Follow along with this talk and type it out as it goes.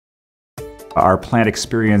Our plant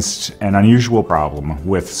experienced an unusual problem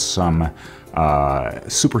with some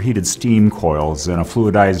superheated steam coils in a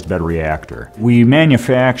fluidized bed reactor. We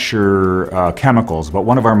manufacture chemicals, but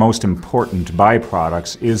one of our most important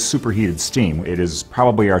byproducts is superheated steam. It is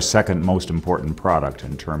probably our second most important product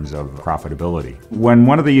in terms of profitability. When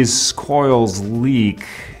one of these coils leak,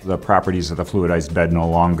 the properties of the fluidized bed no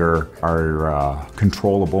longer are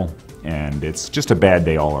controllable, and it's just a bad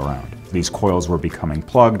day all around. These coils were becoming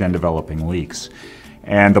plugged and developing leaks.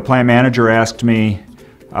 And the plant manager asked me,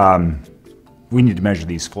 we need to measure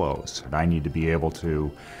these flows. I need to be able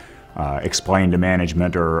to explain to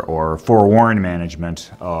management or forewarn management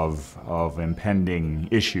of impending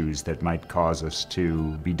issues that might cause us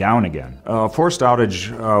to be down again. A forced outage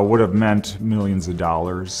would have meant millions of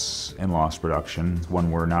dollars in lost production.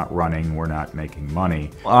 When we're not running, we're not making money.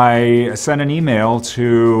 I sent an email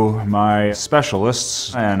to my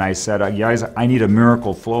specialists and I said, guys, I need a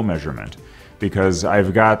miracle flow measurement, because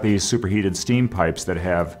I've got these superheated steam pipes that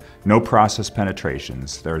have no process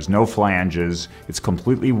penetrations. There's no flanges. It's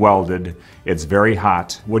completely welded. It's very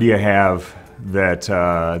hot. What do you have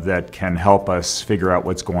that can help us figure out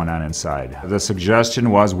what's going on inside? The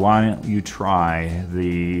suggestion was, why don't you try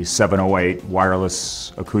the 708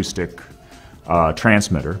 wireless acoustic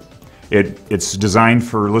transmitter. It's designed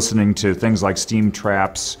for listening to things like steam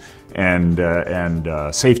traps and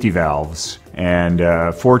safety valves.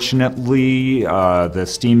 And fortunately, the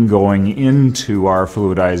steam going into our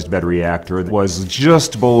fluidized bed reactor was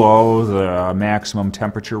just below the maximum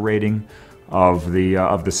temperature rating of the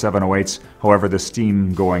 708s. However, the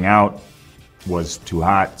steam going out was too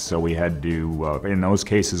hot, so we had to, in those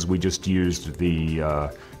cases, we just used the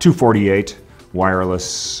 248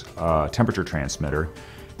 wireless temperature transmitter.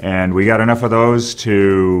 And we got enough of those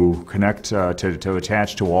to connect, to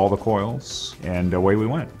attach to all the coils, and away we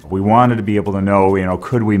went. We wanted to be able to know,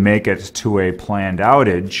 could we make it to a planned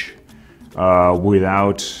outage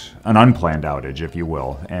without an unplanned outage, if you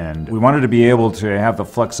will. And we wanted to be able to have the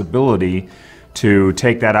flexibility to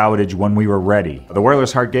take that outage when we were ready. The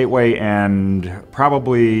wireless heart gateway and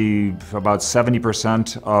probably about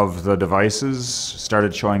 70% of the devices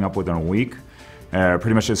started showing up within a week.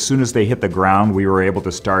 Pretty much as soon as they hit the ground, we were able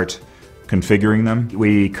to start configuring them.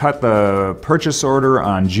 We cut the purchase order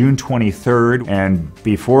on June 23rd, and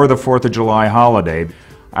before the 4th of July holiday,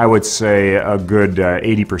 I would say a good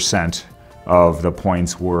 80% of the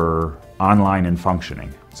points were online and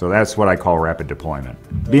functioning. So that's what I call rapid deployment.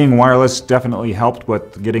 Being wireless definitely helped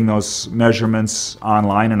with getting those measurements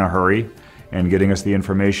online in a hurry and getting us the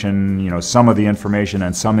information, some of the information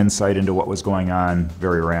and some insight into what was going on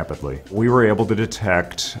very rapidly. We were able to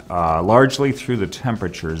detect, largely through the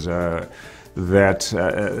temperatures, that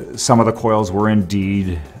some of the coils were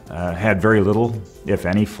indeed had very little, if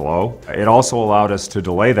any, flow. It also allowed us to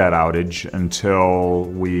delay that outage until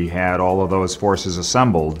we had all of those forces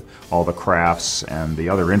assembled, all the crafts and the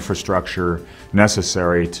other infrastructure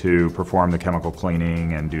necessary to perform the chemical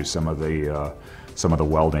cleaning and do some of the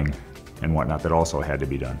welding and whatnot that also had to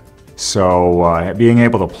be done. So being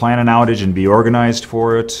able to plan an outage and be organized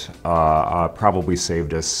for it probably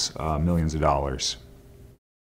saved us millions of dollars.